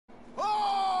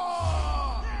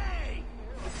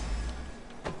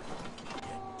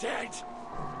dead!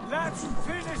 Let's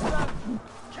finish them!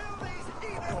 Kill these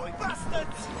evil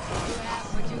bastards!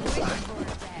 What you waiting for,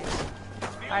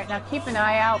 Dad? Alright, now keep an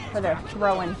eye out for their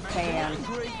throwing fans.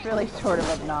 It's really sort of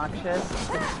obnoxious.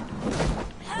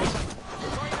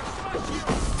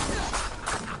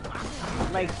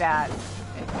 Like that.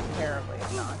 It's terribly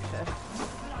obnoxious.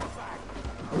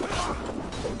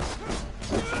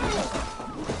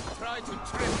 Try to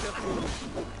trip the fool.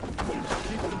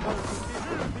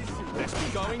 Let's be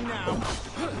going now.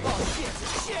 Oh shit!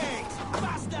 Shit!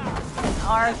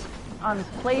 Bastard! On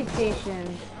PlayStation,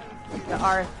 the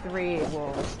R3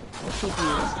 will keep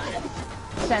you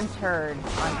centered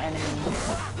on enemies.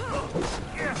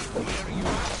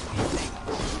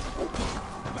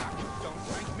 Don't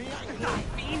break me, I lie,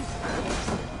 fiend!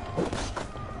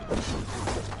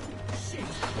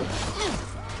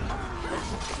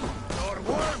 Your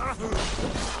worm food!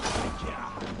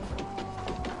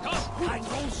 I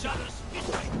don't shut us!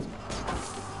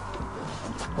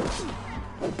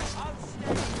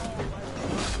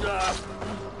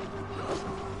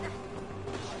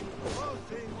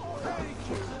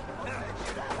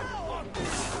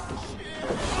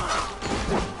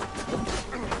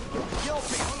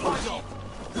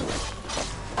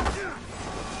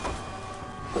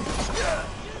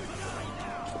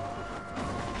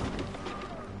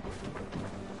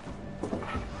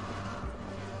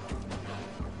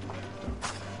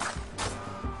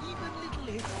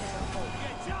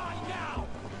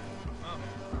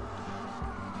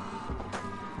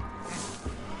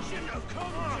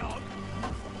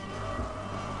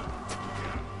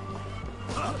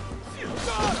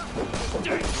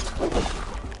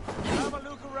 Have a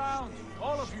look around,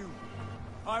 all of you.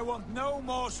 I want no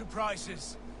more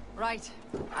surprises. Right.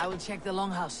 I will check the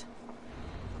longhouse.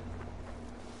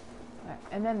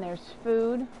 And then there's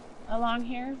food along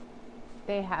here.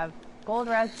 They have gold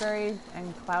raspberries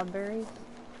and cloudberries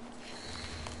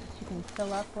that you can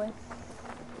fill up with.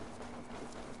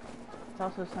 There's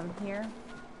also some here.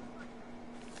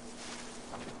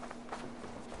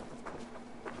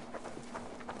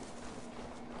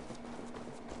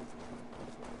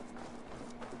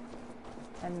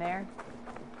 And there.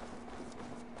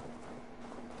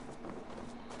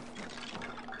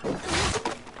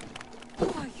 Who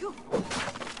are you?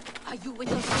 Are you with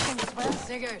those men as well?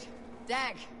 Sigurd,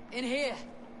 Dag, in here.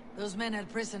 Those men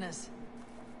had prisoners.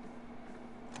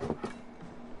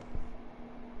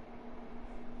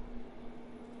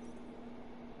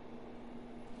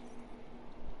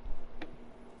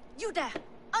 You there!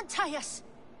 Untie us!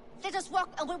 Let us walk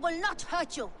and we will not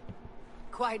hurt you!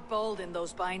 Quite bold in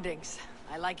those bindings.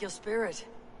 I like your spirit.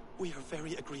 We are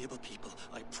very agreeable people,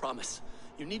 I promise.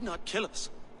 You need not kill us.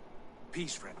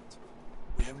 Peace, friend.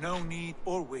 We have no need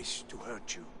or wish to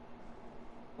hurt you.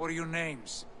 What are your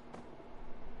names?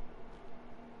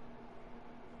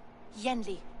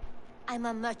 Yenli. I'm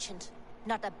a merchant,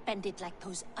 not a bandit like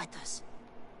those others.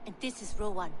 And this is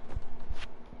Rowan.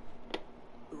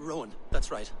 Rowan,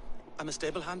 that's right. I'm a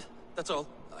stable hand, that's all.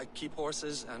 I keep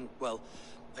horses and, well,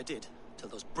 I did, till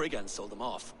those brigands sold them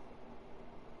off.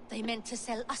 They meant to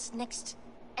sell us next,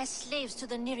 as slaves to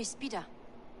the nearest bidder.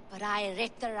 But I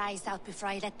raked their eyes out before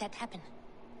I let that happen.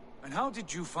 And how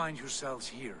did you find yourselves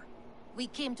here? We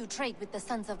came to trade with the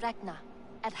sons of Ragnar,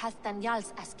 at Halfdan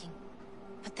Jarl's asking.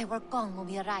 But they were gone when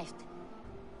we arrived.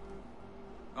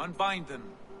 Unbind them.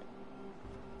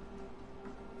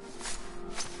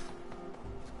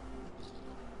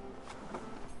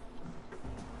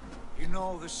 You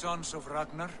know the sons of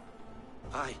Ragnar?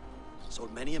 Aye.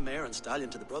 Sold many a mare and stallion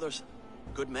to the brothers.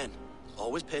 Good men.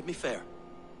 Always paid me fair.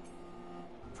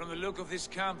 From the look of this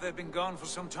camp, they've been gone for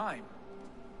some time.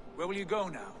 Where will you go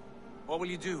now? What will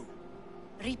you do?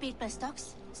 Rebuild my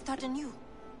stocks, start anew.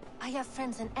 I have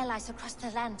friends and allies across the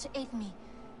land to aid me,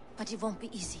 but it won't be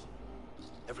easy.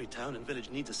 Every town and village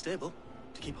needs a stable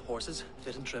to keep horses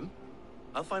fit and trim.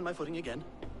 I'll find my footing again.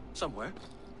 Somewhere.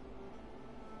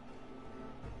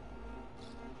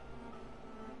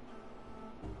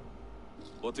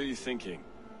 What are you thinking?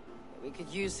 We could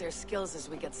use their skills as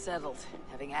we get settled.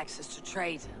 Having access to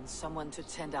trade and someone to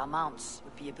tend our mounts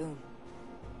would be a boon.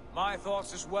 My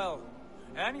thoughts as well.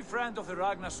 Any friend of the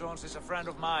Ragnarssons is a friend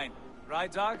of mine.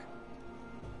 Right, Dag?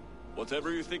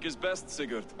 Whatever you think is best,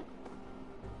 Sigurd.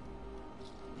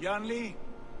 Janli,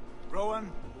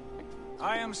 Rowan,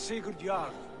 I am Sigurd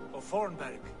Jarl of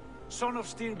Fornberg, son of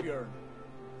Styrbjörn.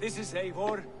 This is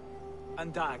Eivor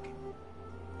and Dag.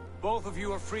 Both of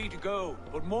you are free to go,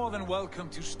 but more than welcome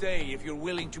to stay if you're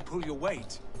willing to pull your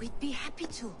weight. We'd be happy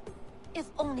to, if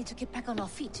only to get back on our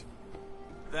feet.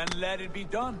 Then let it be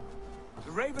done. The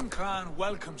Raven clan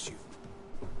welcomes you.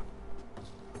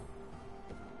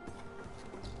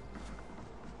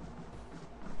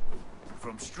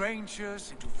 From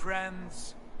strangers into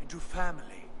friends, into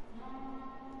family.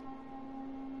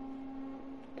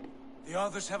 The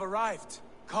others have arrived.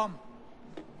 Come.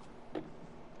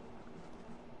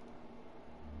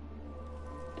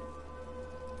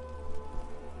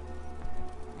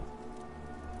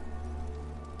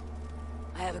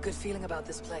 I have a good feeling about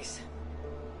this place.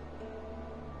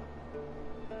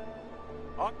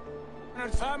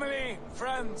 Honored family,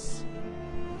 friends,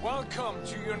 welcome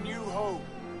to your new home.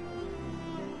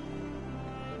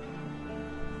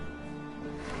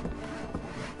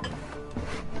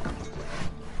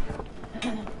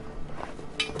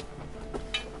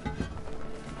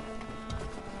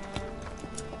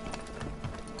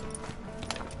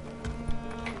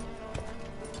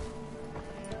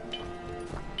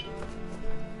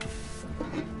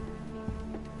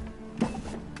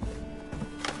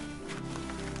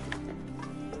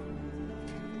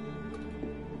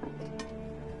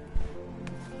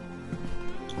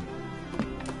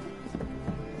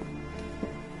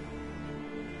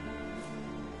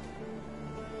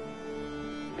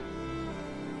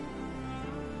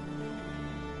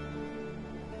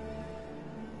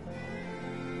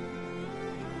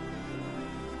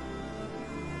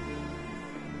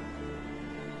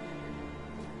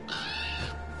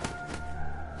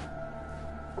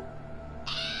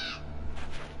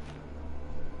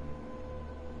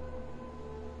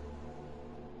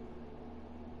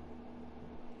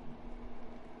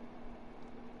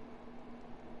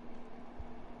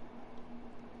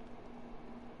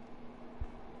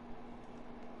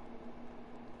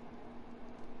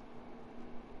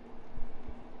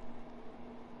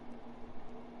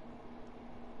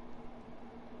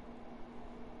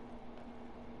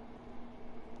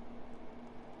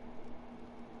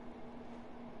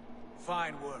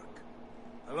 Fine work.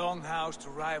 A longhouse to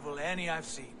rival any I've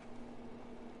seen.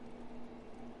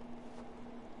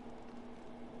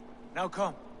 Now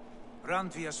come.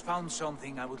 Randvi has found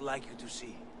something I would like you to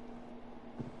see.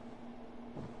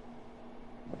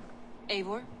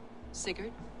 Eivor,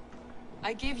 Sigurd,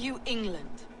 I give you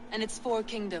England and its 4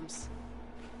 kingdoms.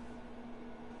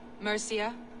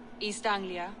 Mercia, East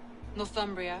Anglia,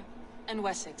 Northumbria, and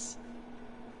Wessex.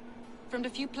 From the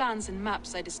few plans and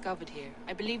maps I discovered here,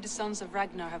 I believe the sons of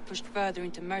Ragnar have pushed further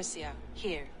into Mercia,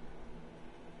 here.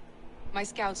 My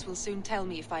scouts will soon tell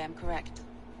me if I am correct.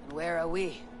 And where are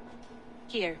we?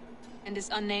 Here, in this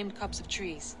unnamed copse of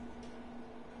trees.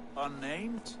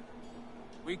 Unnamed?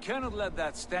 We cannot let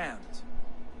that stand.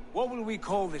 What will we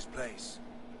call this place?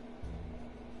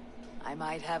 I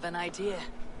might have an idea.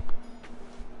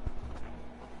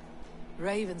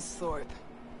 Ravensthorpe,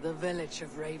 the village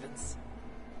of ravens.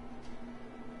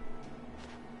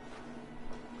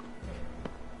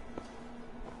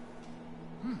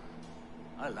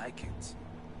 I like it.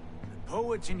 The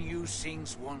poet in you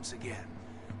sings once again.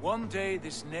 One day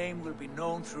this name will be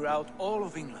known throughout all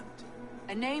of England.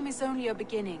 A name is only a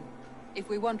beginning. If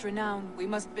we want renown, we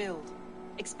must build.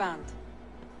 Expand.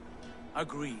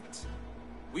 Agreed.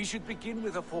 We should begin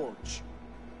with a forge.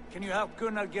 Can you help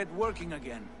Gunnar get working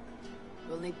again?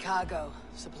 We'll need cargo,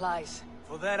 supplies.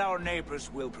 For that our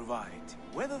neighbors will provide,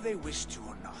 whether they wish to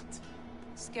or not.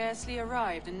 Scarcely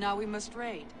arrived, and now we must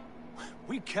raid.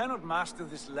 We cannot master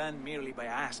this land merely by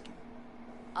asking.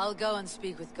 I'll go and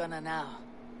speak with Gunnar now.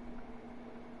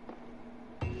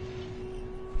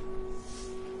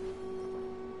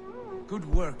 Good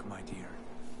work, my dear.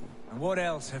 And what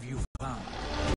else have you